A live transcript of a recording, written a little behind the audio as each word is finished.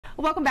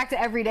Welcome back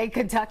to Everyday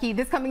Kentucky.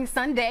 This coming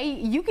Sunday,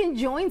 you can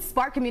join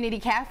Spark Community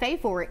Cafe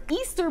for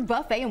Easter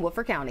Buffet in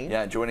Woodford County.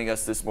 Yeah, joining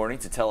us this morning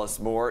to tell us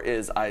more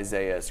is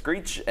Isaiah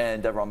Screech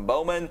and Davron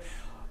Bowman.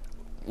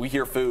 We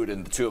hear food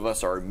and the two of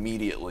us are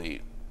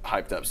immediately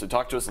hyped up. So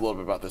talk to us a little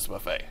bit about this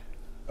buffet.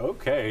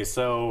 Okay,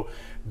 so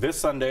this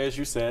Sunday, as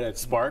you said, at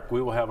Spark,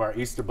 we will have our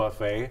Easter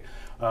buffet.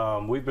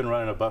 We've been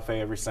running a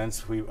buffet ever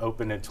since we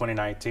opened in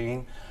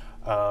 2019.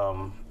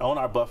 On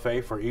our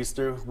buffet for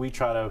Easter, we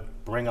try to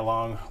bring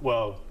along,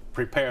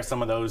 prepare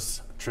some of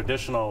those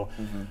traditional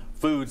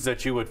foods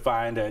that you would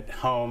find at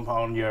home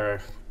on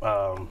your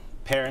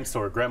parents'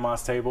 or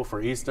grandma's table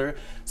for Easter,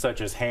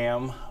 such as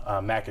ham,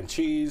 mac and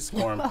cheese,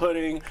 corn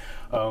pudding,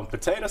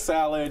 potato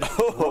salad,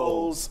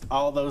 rolls,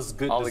 all those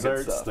good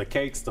desserts, the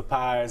cakes, the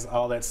pies,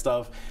 all that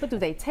stuff. But do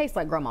they taste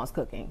like grandma's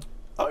cooking?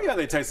 Oh yeah,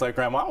 they taste like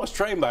grandma. I was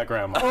trained by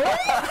grandma.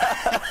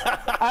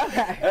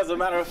 Okay. As a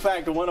matter of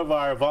fact, one of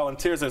our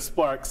volunteers at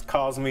Sparks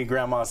calls me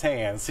grandma's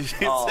hands. She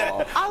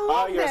said,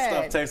 all your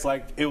stuff tastes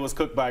like it was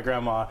cooked by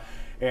grandma.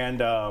 And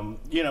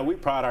you know, we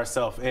pride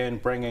ourselves in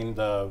bringing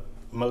the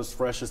most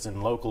freshest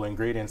and local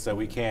ingredients that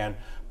we can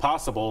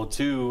possible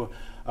to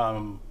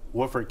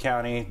Woodford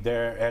County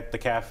there at the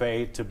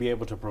cafe to be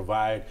able to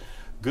provide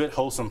good,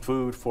 wholesome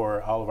food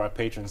for all of our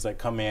patrons that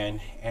come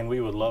in, and we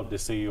would love to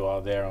see you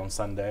all there on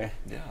Sunday.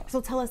 Yeah. So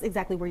tell us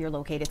exactly where you're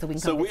located so we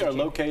can come visit you. So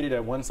we are located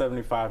at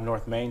 175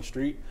 North Main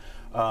Street,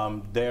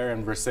 there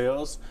in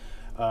Versailles.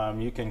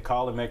 You can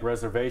call and make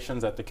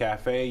reservations at the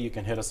cafe. You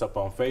can hit us up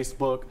on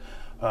Facebook.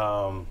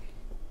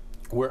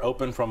 We're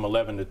open from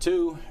 11 to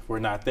 2. If we're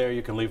not there,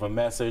 you can leave a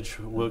message.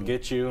 We'll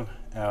get you.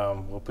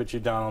 We'll put you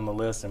down on the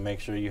list and make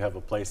sure you have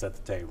a place at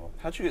the table.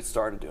 How'd you get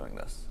started doing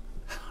this?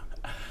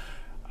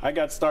 I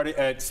got started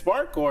at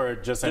Spark or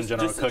just in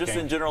general cooking? Just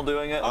in general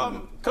doing it?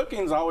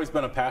 Cooking's always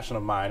been a passion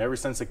of mine. Ever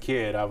since a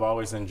kid, I've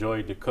always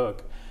enjoyed to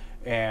cook.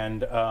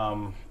 And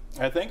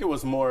I think it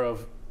was more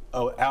of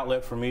an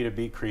outlet for me to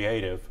be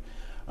creative.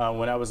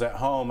 When I was at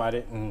home, I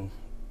didn't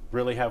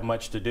really have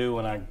much to do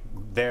when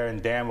there in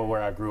Danville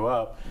where I grew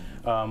up.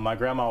 My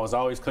grandma was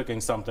always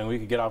cooking something. We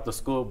could get off the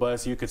school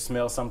bus, you could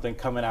smell something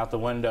coming out the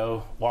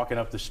window, walking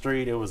up the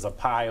street. It was a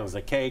pie, it was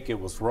a cake, it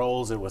was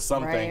rolls, it was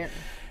something. Right.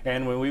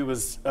 And when we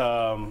was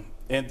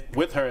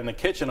with her in the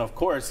kitchen, of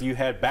course, you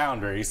had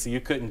boundaries. So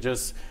you couldn't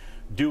just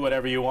do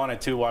whatever you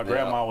wanted to while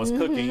grandma was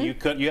cooking.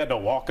 You had to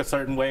walk a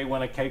certain way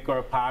when a cake or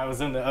a pie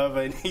was in the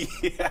oven.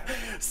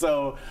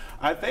 So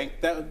I think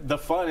that the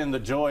fun and the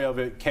joy of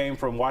it came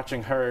from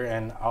watching her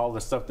and all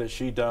the stuff that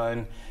she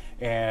done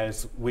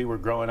as we were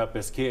growing up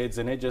as kids,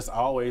 and it just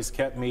always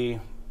kept me,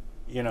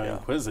 you know,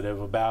 inquisitive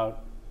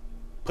about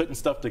putting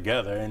stuff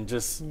together and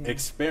just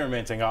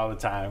experimenting all the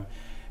time.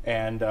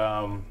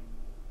 And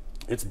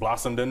it's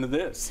blossomed into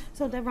this.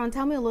 So Davron,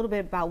 tell me a little bit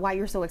about why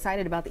you're so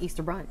excited about the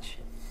Easter brunch.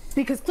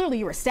 Because clearly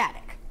you were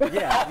ecstatic.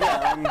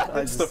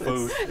 It's the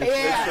food.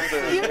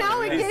 You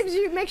know,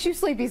 it makes you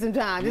sleepy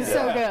sometimes. It's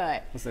so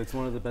good. It's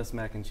one of the best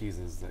mac and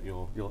cheeses that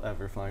you'll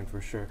ever find for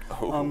sure.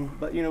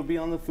 But you know,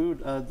 beyond the food,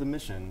 the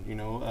mission. You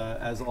know,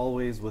 as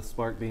always with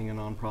Spark being a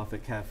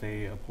nonprofit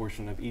cafe, a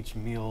portion of each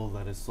meal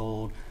that is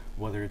sold,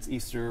 whether it's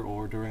Easter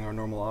or during our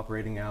normal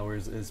operating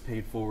hours, is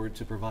paid forward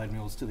to provide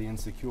meals to the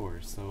insecure.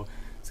 So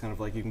it's kind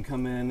of like you can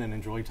come in and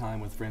enjoy time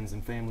with friends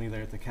and family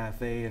there at the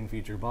cafe and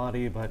feed your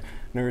body, but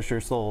nourish your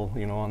soul,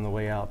 you know, on the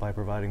way out by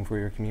providing for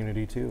your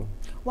community too.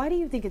 Why do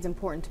you think it's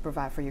important to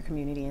provide for your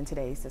community in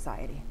today's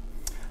society?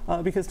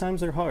 Because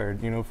times are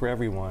hard, you know, for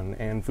everyone,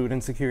 and food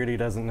insecurity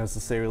doesn't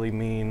necessarily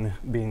mean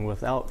being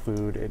without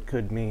food. It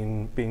could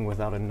mean being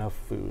without enough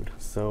food.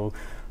 So,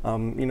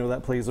 you know,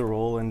 that plays a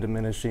role in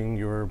diminishing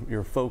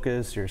your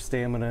focus, your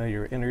stamina,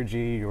 your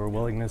energy, your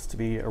willingness to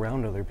be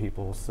around other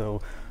people.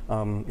 So,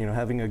 you know,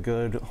 having a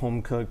good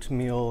home-cooked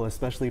meal,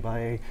 especially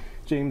by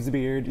James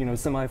Beard, you know,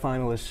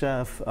 semi-finalist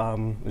chef,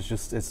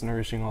 it's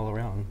nourishing all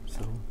around.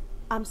 So,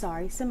 I'm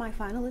sorry,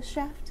 semi-finalist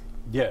chef?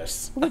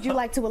 Yes. Would you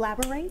like to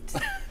elaborate?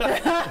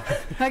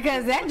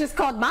 Because that just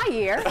caught my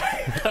ear.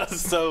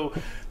 So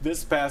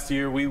this past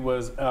year we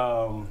was,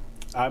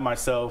 I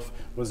myself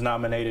was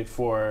nominated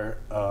for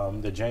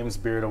the James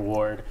Beard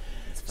Award.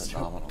 It's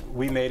phenomenal.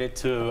 We made it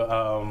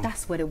to...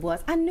 That's what it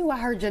was. I knew I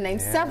heard your name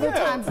several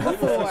times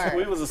before.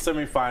 We was a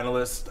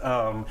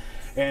semi-finalist,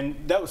 and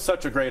that was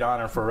such a great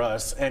honor for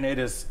us, and it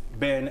has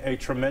been a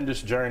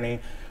tremendous journey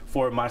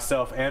for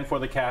myself and for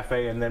the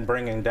cafe, and then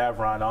bringing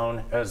Davron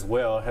on as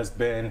well has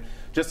been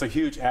just a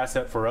huge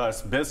asset for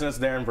us. Business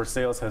there in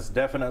Versailles has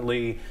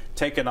definitely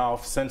taken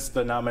off since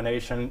the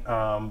nomination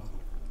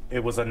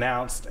it was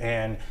announced,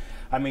 and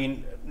I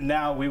mean,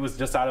 now we was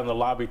just out in the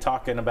lobby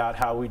talking about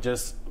how we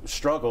just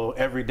struggle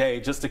every day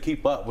just to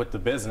keep up with the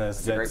business.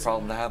 It's a great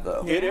problem to have,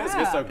 though. It is.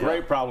 It's a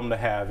great problem to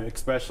have,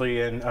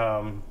 especially in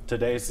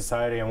today's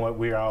society and what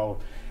we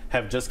all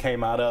have just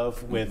came out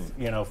of with,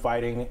 you know,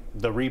 fighting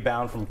the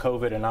rebound from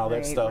COVID and all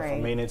that stuff. I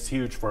mean, it's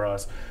huge for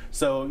us.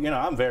 So, you know,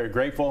 I'm very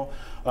grateful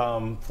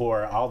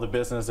for all the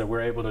business that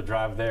we're able to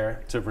drive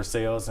there to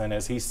Versailles. And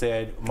as he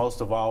said,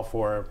 most of all,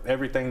 for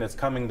everything that's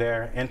coming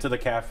there into the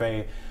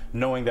cafe,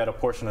 knowing that a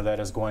portion of that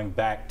is going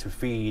back to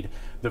feed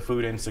the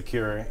food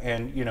insecure.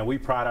 And you know, we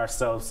pride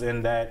ourselves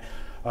in that.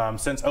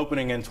 Since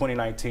opening in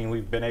 2019,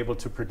 we've been able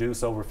to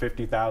produce over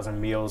 50,000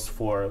 meals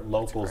for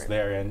locals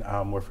there in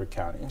Woodford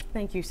County.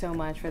 Thank you so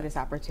much for this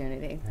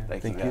opportunity.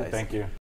 Thank you, guys. Thank you.